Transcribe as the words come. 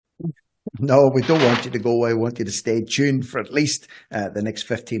No, we don't want you to go away. We want you to stay tuned for at least the next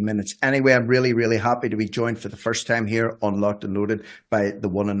 15 minutes. Anyway, I'm really, really happy to be joined for the first time here on Locked and Loaded by the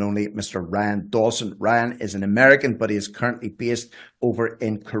one and only Mr. Ryan Dawson. Ryan is an American, but he is currently based over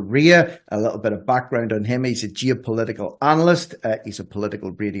in Korea. A little bit of background on him. He's a geopolitical analyst. He's a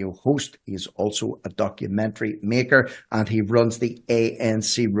political radio host. He's also a documentary maker, and he runs the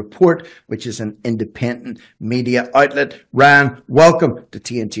ANC Report, which is an independent media outlet. Ryan, welcome to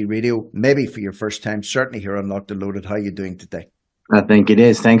TNT Radio. Maybe for your first time, certainly here on Locked and Loaded. How are you doing today? I think it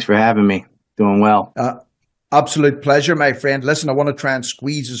is. Thanks for having me. Doing well. Absolute pleasure, my friend. Listen, I want to try and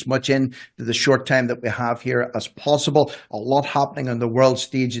squeeze as much in to the short time that we have here as possible. A lot happening on the world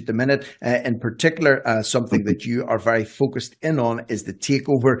stage at the minute. In particular, something that you are very focused in on is the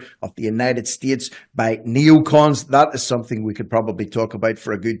takeover of the United States by neocons. That is something we could probably talk about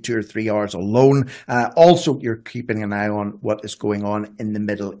for a good 2 or 3 hours alone. Also, you're keeping an eye on what is going on in the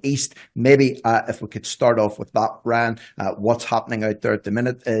Middle East. Maybe if we could start off with that, Ryan, what's happening out there at the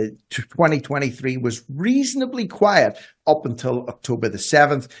minute? 2023 was reasonably quiet up until October the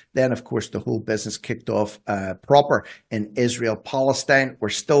 7th. Then, of course, the whole business kicked off proper in Israel-Palestine. We're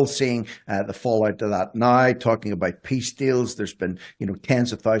still seeing the fallout of that now, talking about peace deals. There's been,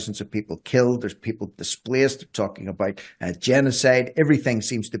 tens of thousands of people killed. There's people displaced. They're talking about genocide. Everything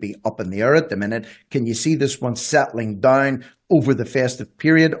seems to be up in the air at the minute. Can you see this one settling down over the festive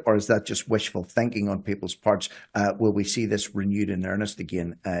period, or is that just wishful thinking on people's parts? Will we see this renewed in earnest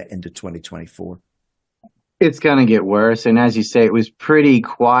again into 2024? It's going to get worse. And as you say, it was pretty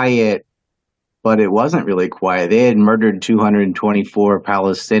quiet, but it wasn't really quiet. They had murdered 224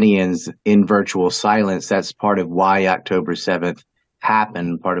 Palestinians in virtual silence. That's part of why October 7th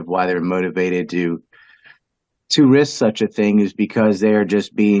happened, part of why they're motivated to risk such a thing is because they're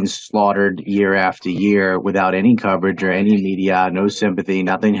just being slaughtered year after year without any coverage or any media, no sympathy,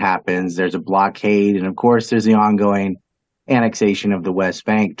 nothing happens. There's a blockade. And of course, there's the ongoing annexation of the West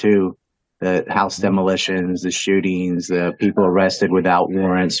Bank too. The house demolitions, the shootings, the people arrested without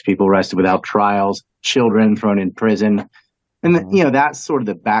warrants, people arrested without trials, children thrown in prison. And, that's sort of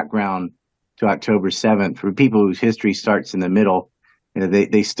the background to October 7th. For people whose history starts in the middle,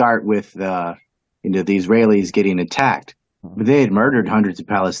 they start with, the Israelis getting attacked. But they had murdered hundreds of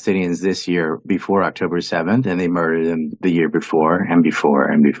Palestinians this year before October 7th, and they murdered them the year before and before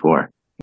and before.